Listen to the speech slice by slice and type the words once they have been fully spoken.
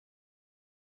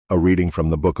A reading from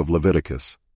the book of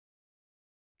Leviticus.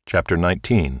 Chapter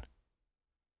 19.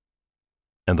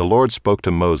 And the Lord spoke to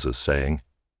Moses, saying,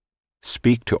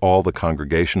 Speak to all the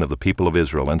congregation of the people of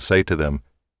Israel, and say to them,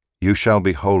 You shall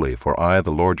be holy, for I,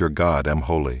 the Lord your God, am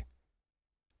holy.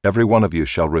 Every one of you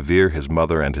shall revere his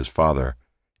mother and his father,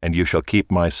 and you shall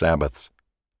keep my Sabbaths.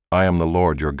 I am the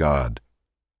Lord your God.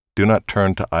 Do not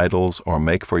turn to idols or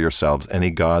make for yourselves any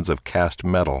gods of cast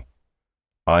metal.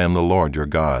 I am the Lord your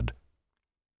God.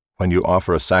 When you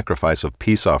offer a sacrifice of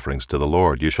peace offerings to the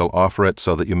Lord, you shall offer it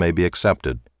so that you may be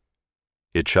accepted.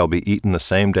 It shall be eaten the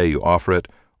same day you offer it,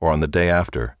 or on the day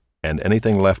after, and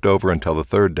anything left over until the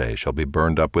third day shall be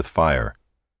burned up with fire.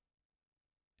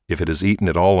 If it is eaten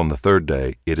at all on the third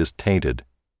day, it is tainted.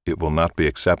 It will not be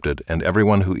accepted, and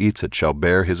everyone who eats it shall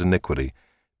bear his iniquity,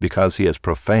 because he has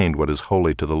profaned what is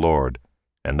holy to the Lord,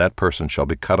 and that person shall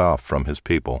be cut off from his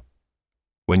people.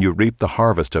 When you reap the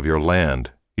harvest of your land,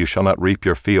 you shall not reap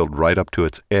your field right up to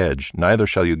its edge, neither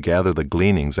shall you gather the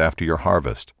gleanings after your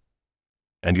harvest.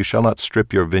 And you shall not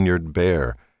strip your vineyard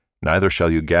bare, neither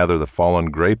shall you gather the fallen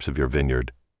grapes of your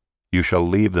vineyard. You shall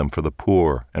leave them for the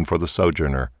poor and for the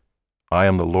sojourner. I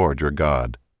am the Lord your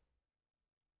God.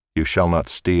 You shall not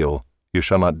steal, you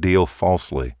shall not deal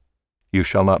falsely, you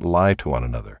shall not lie to one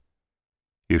another.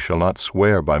 You shall not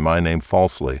swear by my name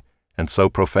falsely, and so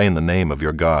profane the name of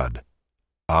your God.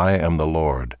 I am the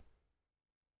Lord.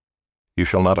 You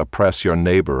shall not oppress your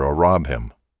neighbor or rob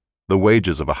him. The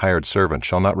wages of a hired servant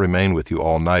shall not remain with you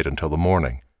all night until the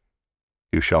morning.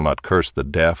 You shall not curse the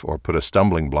deaf or put a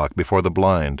stumbling block before the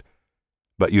blind,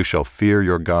 but you shall fear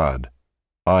your God.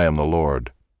 I am the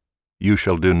Lord. You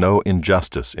shall do no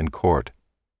injustice in court.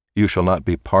 You shall not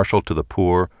be partial to the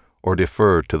poor or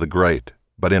defer to the great,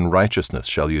 but in righteousness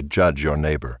shall you judge your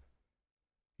neighbor.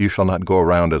 You shall not go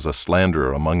around as a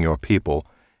slanderer among your people,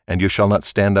 and you shall not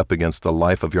stand up against the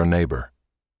life of your neighbor.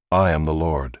 I am the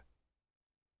Lord.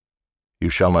 You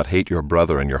shall not hate your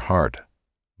brother in your heart,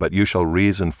 but you shall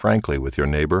reason frankly with your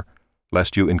neighbor,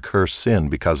 lest you incur sin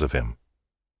because of him.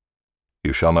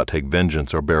 You shall not take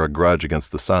vengeance or bear a grudge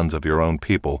against the sons of your own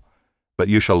people, but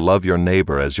you shall love your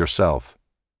neighbor as yourself.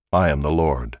 I am the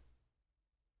Lord.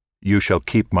 You shall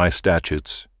keep my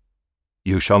statutes.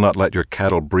 You shall not let your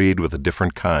cattle breed with a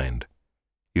different kind.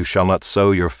 You shall not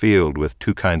sow your field with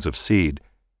two kinds of seed,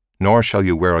 nor shall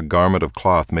you wear a garment of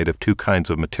cloth made of two kinds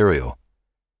of material.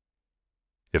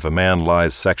 If a man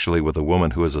lies sexually with a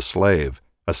woman who is a slave,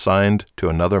 assigned to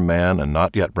another man and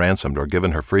not yet ransomed or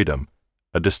given her freedom,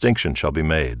 a distinction shall be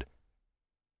made.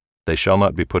 They shall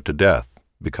not be put to death,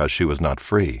 because she was not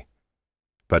free.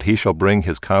 But he shall bring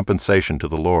his compensation to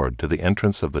the Lord to the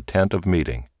entrance of the tent of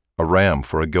meeting, a ram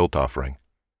for a guilt offering.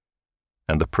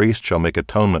 And the priest shall make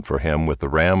atonement for him with the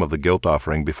ram of the guilt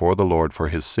offering before the Lord for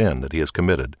his sin that he has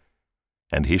committed,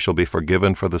 and he shall be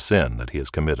forgiven for the sin that he has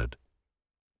committed.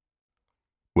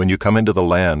 When you come into the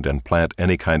land and plant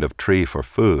any kind of tree for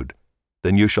food,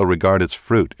 then you shall regard its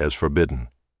fruit as forbidden.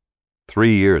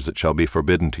 3 years it shall be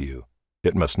forbidden to you.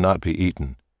 It must not be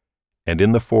eaten. And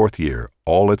in the 4th year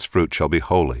all its fruit shall be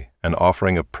holy, an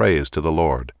offering of praise to the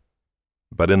Lord.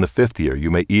 But in the 5th year you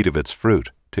may eat of its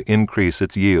fruit, to increase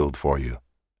its yield for you.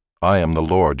 I am the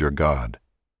Lord your God.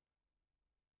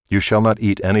 You shall not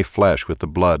eat any flesh with the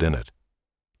blood in it.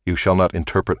 You shall not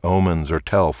interpret omens or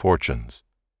tell fortunes.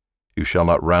 You shall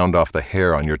not round off the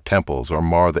hair on your temples or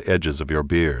mar the edges of your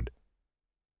beard.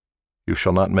 You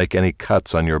shall not make any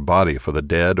cuts on your body for the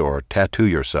dead or tattoo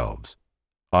yourselves.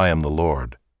 I am the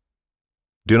Lord.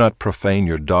 Do not profane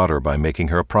your daughter by making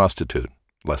her a prostitute,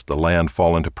 lest the land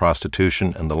fall into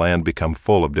prostitution and the land become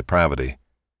full of depravity.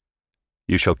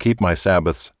 You shall keep my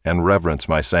Sabbaths and reverence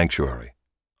my sanctuary.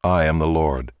 I am the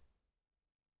Lord.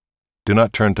 Do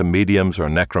not turn to mediums or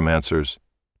necromancers.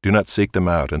 Do not seek them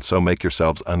out and so make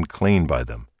yourselves unclean by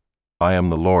them. I am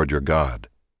the Lord your God.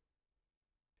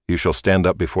 You shall stand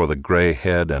up before the gray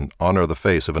head and honor the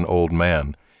face of an old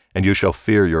man, and you shall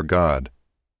fear your God.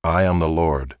 I am the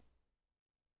Lord.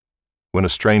 When a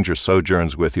stranger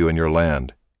sojourns with you in your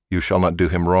land, you shall not do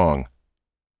him wrong.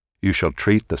 You shall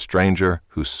treat the stranger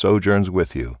who sojourns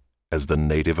with you as the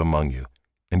native among you,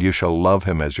 and you shall love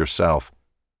him as yourself,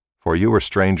 for you were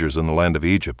strangers in the land of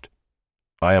Egypt.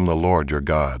 I am the Lord your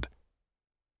God.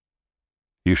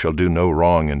 You shall do no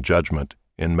wrong in judgment,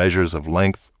 in measures of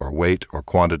length or weight or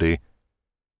quantity.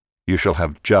 You shall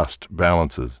have just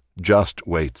balances, just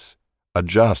weights, a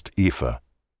just ephah,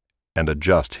 and a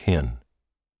just hin.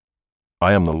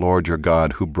 I am the Lord your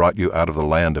God who brought you out of the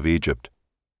land of Egypt.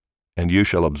 And you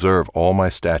shall observe all my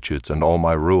statutes and all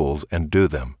my rules and do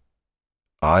them.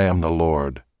 I am the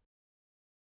Lord.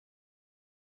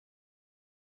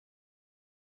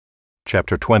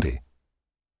 Chapter 20.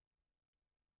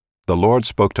 The Lord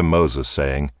spoke to Moses,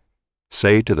 saying,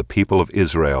 Say to the people of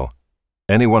Israel,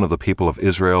 any one of the people of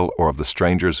Israel or of the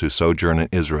strangers who sojourn in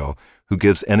Israel, who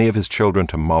gives any of his children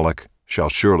to Moloch, shall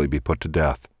surely be put to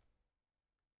death.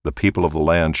 The people of the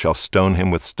land shall stone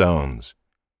him with stones.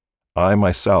 I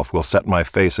myself will set my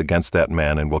face against that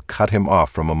man and will cut him off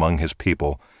from among his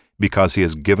people, because he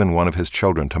has given one of his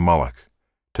children to Moloch,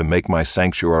 to make my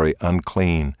sanctuary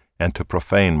unclean and to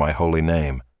profane my holy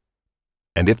name.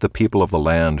 And if the people of the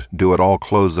land do at all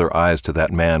close their eyes to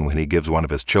that man when he gives one of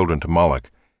his children to Moloch,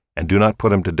 and do not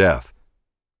put him to death,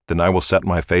 then I will set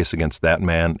my face against that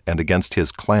man and against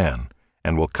his clan,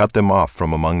 and will cut them off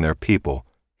from among their people,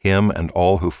 him and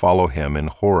all who follow him in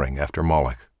whoring after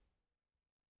Moloch.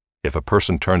 If a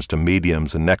person turns to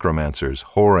mediums and necromancers,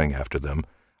 whoring after them,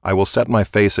 I will set my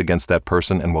face against that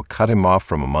person and will cut him off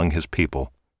from among his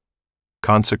people.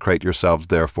 Consecrate yourselves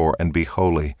therefore and be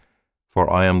holy,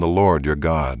 for I am the Lord your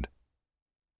God.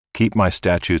 Keep my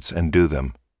statutes and do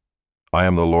them. I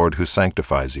am the Lord who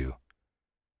sanctifies you.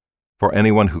 For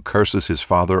anyone who curses his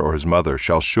father or his mother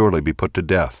shall surely be put to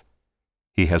death.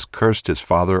 He has cursed his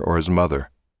father or his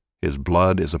mother. His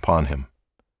blood is upon him.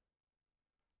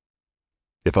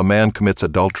 If a man commits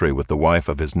adultery with the wife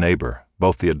of his neighbor,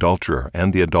 both the adulterer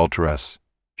and the adulteress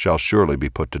shall surely be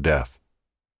put to death.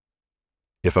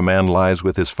 If a man lies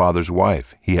with his father's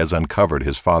wife, he has uncovered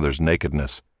his father's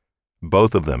nakedness.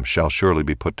 Both of them shall surely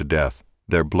be put to death.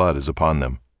 Their blood is upon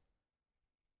them.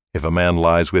 If a man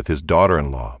lies with his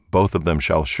daughter-in-law, both of them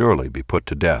shall surely be put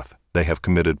to death. They have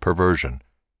committed perversion.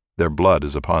 Their blood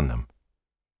is upon them.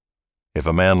 If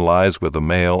a man lies with a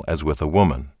male as with a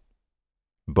woman,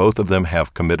 both of them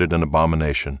have committed an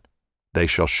abomination. They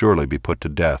shall surely be put to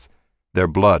death. Their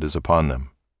blood is upon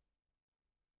them.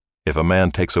 If a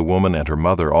man takes a woman and her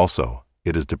mother also,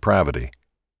 it is depravity.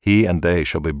 He and they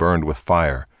shall be burned with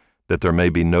fire, that there may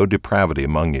be no depravity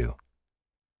among you.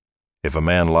 If a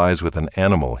man lies with an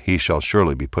animal, he shall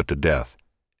surely be put to death,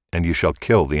 and you shall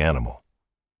kill the animal.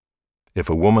 If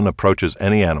a woman approaches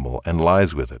any animal and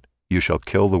lies with it, you shall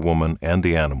kill the woman and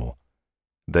the animal.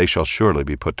 They shall surely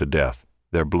be put to death.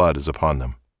 Their blood is upon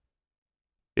them.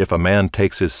 If a man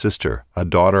takes his sister, a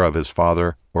daughter of his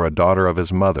father or a daughter of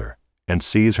his mother, and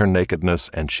sees her nakedness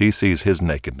and she sees his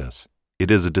nakedness,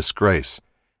 it is a disgrace,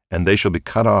 and they shall be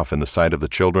cut off in the sight of the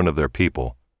children of their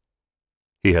people.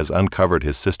 He has uncovered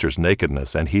his sister's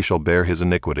nakedness, and he shall bear his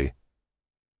iniquity.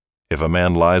 If a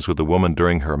man lies with a woman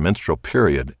during her menstrual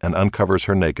period and uncovers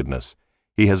her nakedness,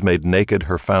 he has made naked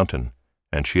her fountain,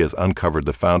 and she has uncovered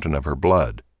the fountain of her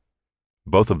blood.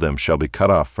 Both of them shall be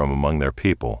cut off from among their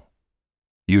people.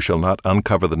 You shall not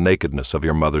uncover the nakedness of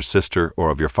your mother's sister or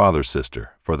of your father's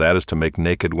sister, for that is to make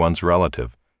naked one's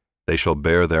relative. They shall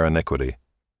bear their iniquity.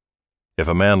 If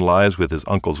a man lies with his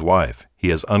uncle's wife, he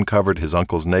has uncovered his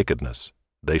uncle's nakedness.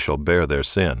 They shall bear their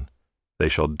sin. They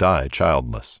shall die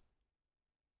childless.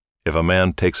 If a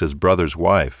man takes his brother's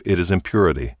wife, it is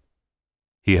impurity.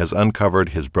 He has uncovered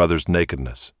his brother's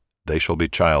nakedness. They shall be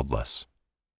childless.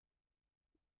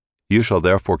 You shall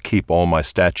therefore keep all my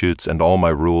statutes and all my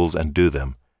rules and do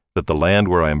them, that the land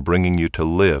where I am bringing you to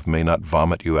live may not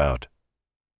vomit you out.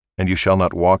 And you shall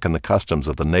not walk in the customs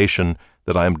of the nation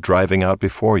that I am driving out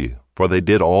before you, for they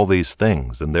did all these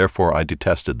things, and therefore I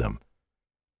detested them.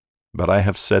 But I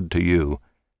have said to you,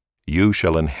 you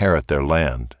shall inherit their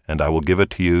land, and I will give it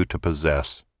to you to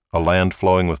possess, a land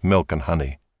flowing with milk and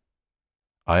honey.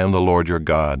 I am the Lord your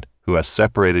God, who has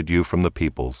separated you from the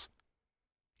peoples.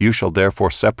 You shall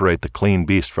therefore separate the clean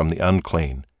beast from the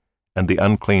unclean, and the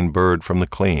unclean bird from the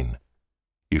clean.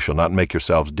 You shall not make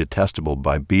yourselves detestable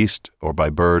by beast, or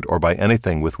by bird, or by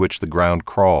anything with which the ground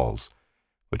crawls,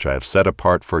 which I have set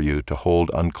apart for you to hold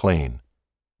unclean.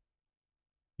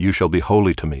 You shall be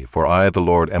holy to me, for I, the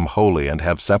Lord, am holy, and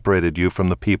have separated you from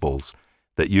the peoples,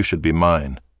 that you should be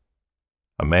mine.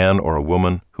 A man or a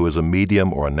woman who is a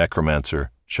medium or a necromancer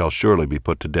shall surely be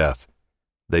put to death.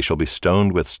 They shall be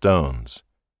stoned with stones.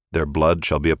 Their blood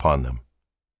shall be upon them.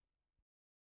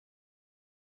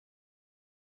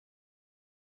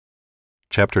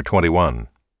 Chapter 21.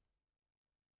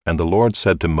 And the Lord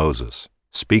said to Moses,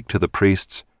 Speak to the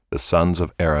priests, the sons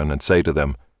of Aaron, and say to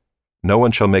them, No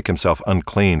one shall make himself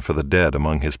unclean for the dead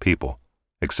among his people,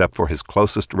 except for his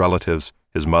closest relatives,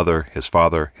 his mother, his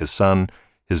father, his son,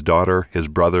 his daughter, his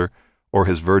brother, or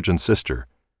his virgin sister,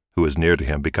 who is near to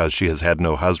him because she has had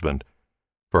no husband.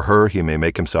 For her he may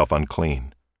make himself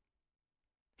unclean.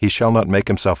 He shall not make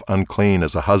himself unclean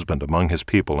as a husband among his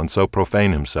people, and so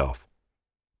profane himself.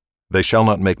 They shall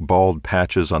not make bald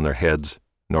patches on their heads,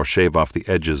 nor shave off the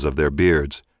edges of their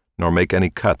beards, nor make any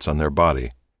cuts on their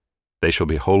body. They shall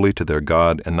be holy to their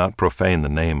God, and not profane the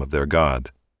name of their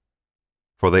God.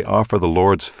 For they offer the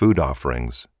Lord's food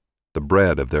offerings, the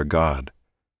bread of their God.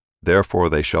 Therefore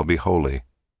they shall be holy.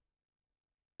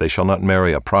 They shall not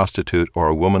marry a prostitute or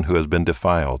a woman who has been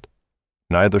defiled,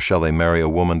 neither shall they marry a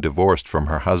woman divorced from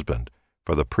her husband,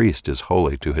 for the priest is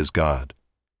holy to his God.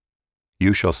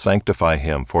 You shall sanctify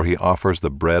him, for he offers the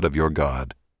bread of your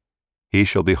God. He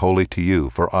shall be holy to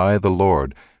you, for I, the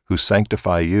Lord, who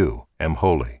sanctify you, am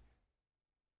holy.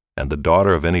 And the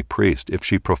daughter of any priest, if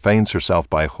she profanes herself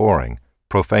by whoring,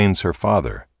 profanes her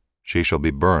father, she shall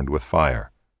be burned with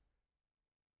fire.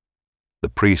 The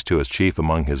priest who is chief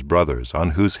among his brothers,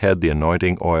 on whose head the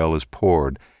anointing oil is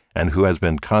poured, and who has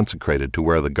been consecrated to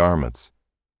wear the garments,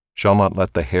 shall not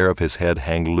let the hair of his head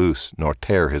hang loose, nor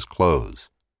tear his clothes.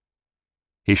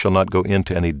 He shall not go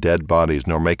into any dead bodies,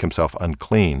 nor make himself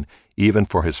unclean, even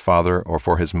for his father or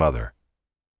for his mother.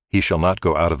 He shall not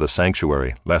go out of the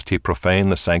sanctuary, lest he profane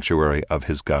the sanctuary of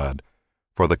his God,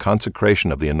 for the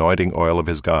consecration of the anointing oil of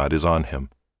his God is on him.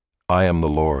 I am the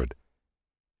Lord.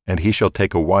 And he shall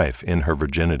take a wife in her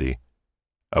virginity,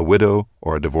 a widow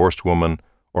or a divorced woman,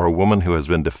 or a woman who has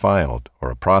been defiled, or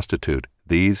a prostitute,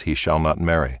 these he shall not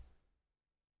marry.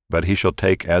 But he shall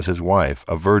take as his wife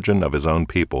a virgin of his own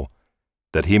people,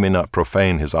 that he may not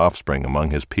profane his offspring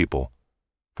among his people.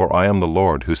 For I am the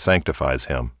Lord who sanctifies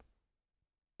him.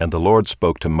 And the Lord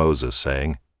spoke to Moses,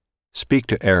 saying, Speak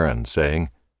to Aaron, saying,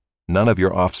 None of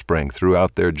your offspring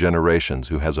throughout their generations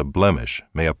who has a blemish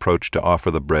may approach to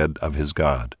offer the bread of his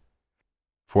God.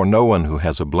 For no one who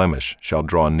has a blemish shall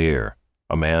draw near,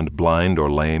 a man blind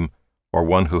or lame, or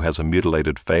one who has a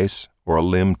mutilated face, or a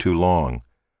limb too long,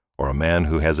 or a man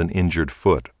who has an injured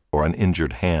foot, or an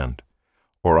injured hand,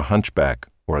 or a hunchback,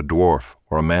 or a dwarf,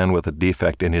 or a man with a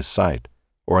defect in his sight,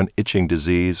 or an itching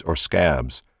disease, or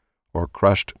scabs, or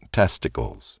crushed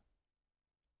testicles.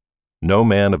 No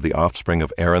man of the offspring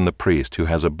of Aaron the priest who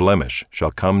has a blemish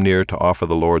shall come near to offer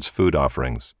the Lord's food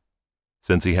offerings.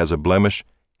 Since he has a blemish,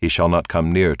 he shall not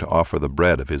come near to offer the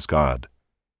bread of his God.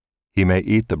 He may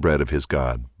eat the bread of his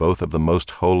God, both of the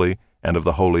most holy and of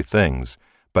the holy things,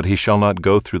 but he shall not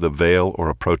go through the veil or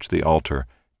approach the altar,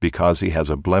 because he has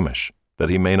a blemish, that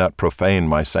he may not profane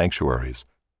my sanctuaries,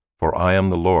 for I am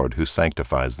the Lord who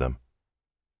sanctifies them.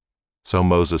 So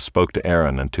Moses spoke to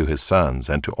Aaron and to his sons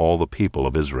and to all the people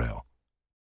of Israel.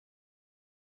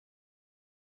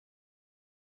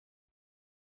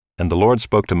 And the Lord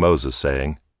spoke to Moses,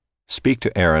 saying, Speak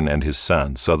to Aaron and his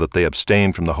sons, so that they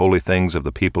abstain from the holy things of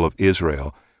the people of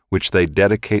Israel, which they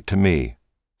dedicate to me,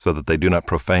 so that they do not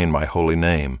profane my holy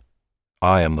name.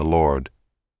 I am the Lord.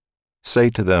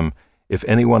 Say to them, If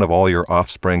any one of all your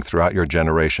offspring throughout your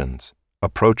generations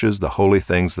approaches the holy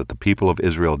things that the people of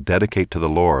Israel dedicate to the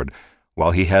Lord,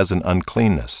 while he has an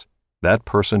uncleanness, that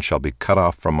person shall be cut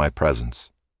off from my presence.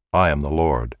 I am the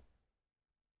Lord.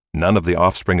 None of the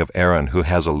offspring of Aaron who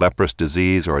has a leprous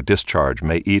disease or a discharge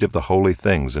may eat of the holy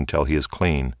things until he is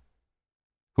clean.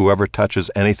 Whoever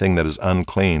touches anything that is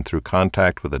unclean through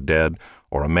contact with a dead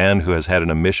or a man who has had an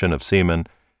emission of semen,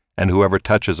 and whoever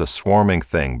touches a swarming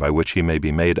thing by which he may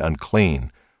be made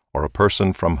unclean, or a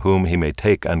person from whom he may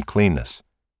take uncleanness,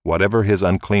 whatever his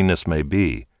uncleanness may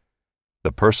be,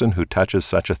 the person who touches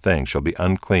such a thing shall be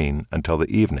unclean until the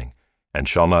evening, and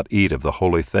shall not eat of the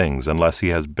holy things unless he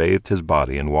has bathed his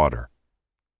body in water.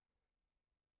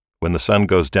 When the sun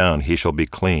goes down he shall be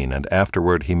clean, and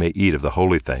afterward he may eat of the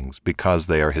holy things, because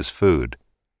they are his food.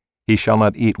 He shall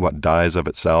not eat what dies of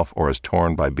itself or is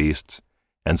torn by beasts,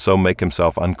 and so make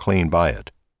himself unclean by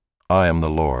it. I am the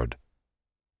Lord.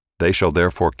 They shall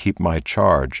therefore keep my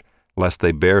charge, lest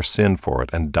they bear sin for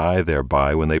it and die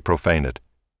thereby when they profane it.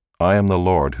 I am the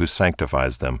Lord who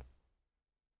sanctifies them.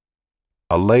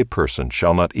 A lay person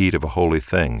shall not eat of a holy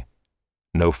thing.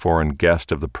 No foreign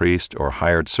guest of the priest or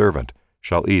hired servant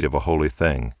shall eat of a holy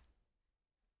thing.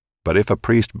 But if a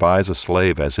priest buys a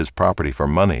slave as his property for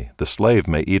money, the slave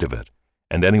may eat of it,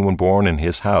 and anyone born in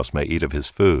his house may eat of his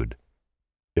food.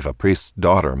 If a priest's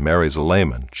daughter marries a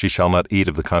layman, she shall not eat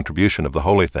of the contribution of the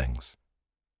holy things.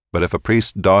 But if a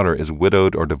priest's daughter is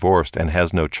widowed or divorced and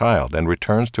has no child, and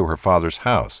returns to her father's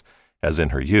house, as in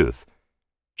her youth,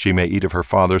 she may eat of her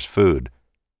father's food,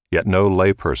 yet no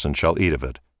lay person shall eat of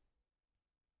it.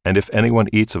 And if anyone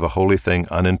eats of a holy thing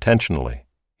unintentionally,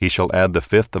 he shall add the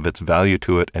fifth of its value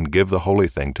to it and give the holy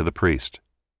thing to the priest.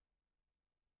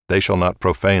 They shall not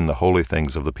profane the holy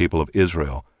things of the people of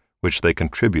Israel, which they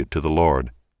contribute to the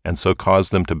Lord, and so cause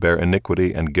them to bear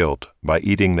iniquity and guilt by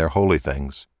eating their holy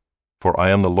things. For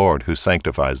I am the Lord who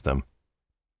sanctifies them.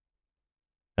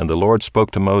 And the Lord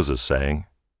spoke to Moses, saying,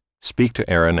 Speak to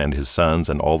Aaron and his sons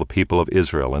and all the people of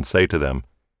Israel, and say to them,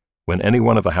 When any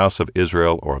one of the house of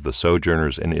Israel or of the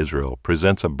sojourners in Israel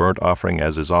presents a burnt offering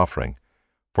as his offering,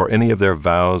 For any of their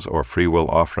vows or freewill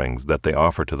offerings that they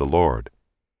offer to the Lord,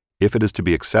 if it is to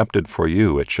be accepted for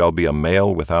you, it shall be a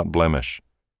male without blemish,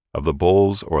 of the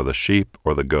bulls or the sheep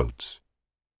or the goats.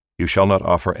 You shall not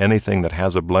offer anything that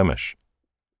has a blemish,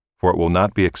 for it will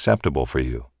not be acceptable for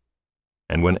you.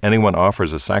 And when anyone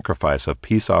offers a sacrifice of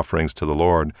peace offerings to the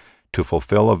Lord, to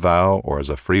fulfill a vow or as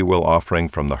a freewill offering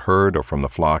from the herd or from the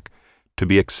flock, to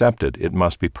be accepted it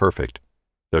must be perfect.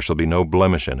 There shall be no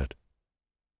blemish in it.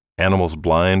 Animals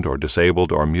blind or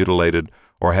disabled or mutilated,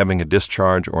 or having a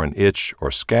discharge or an itch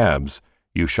or scabs,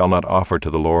 you shall not offer to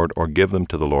the Lord or give them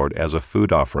to the Lord as a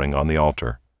food offering on the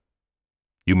altar.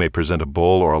 You may present a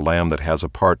bull or a lamb that has a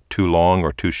part too long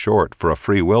or too short for a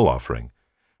free will offering,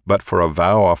 but for a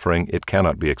vow offering it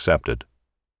cannot be accepted.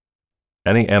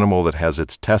 Any animal that has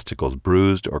its testicles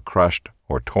bruised or crushed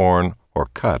or torn or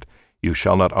cut, you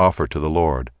shall not offer to the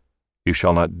Lord. You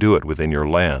shall not do it within your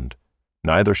land,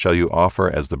 neither shall you offer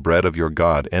as the bread of your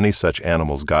God any such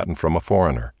animals gotten from a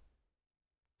foreigner.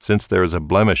 Since there is a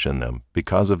blemish in them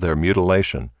because of their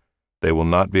mutilation, they will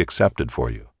not be accepted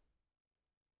for you.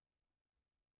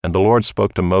 And the Lord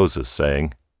spoke to Moses,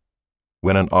 saying,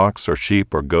 When an ox or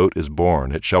sheep or goat is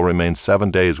born, it shall remain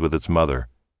 7 days with its mother,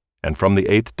 and from the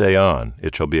 8th day on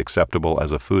it shall be acceptable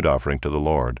as a food offering to the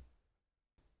Lord.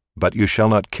 But you shall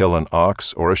not kill an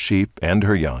ox or a sheep and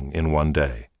her young in 1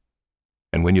 day.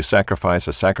 And when you sacrifice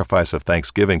a sacrifice of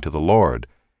thanksgiving to the Lord,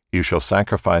 you shall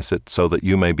sacrifice it so that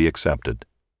you may be accepted.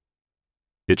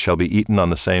 It shall be eaten on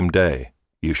the same day.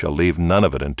 You shall leave none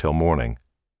of it until morning.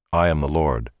 I am the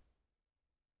Lord.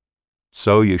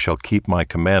 So you shall keep my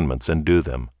commandments and do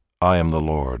them. I am the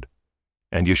Lord.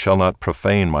 And you shall not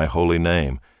profane my holy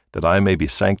name, that I may be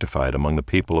sanctified among the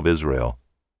people of Israel.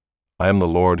 I am the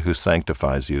Lord who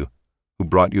sanctifies you, who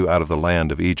brought you out of the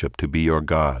land of Egypt to be your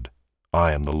God.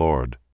 I am the Lord.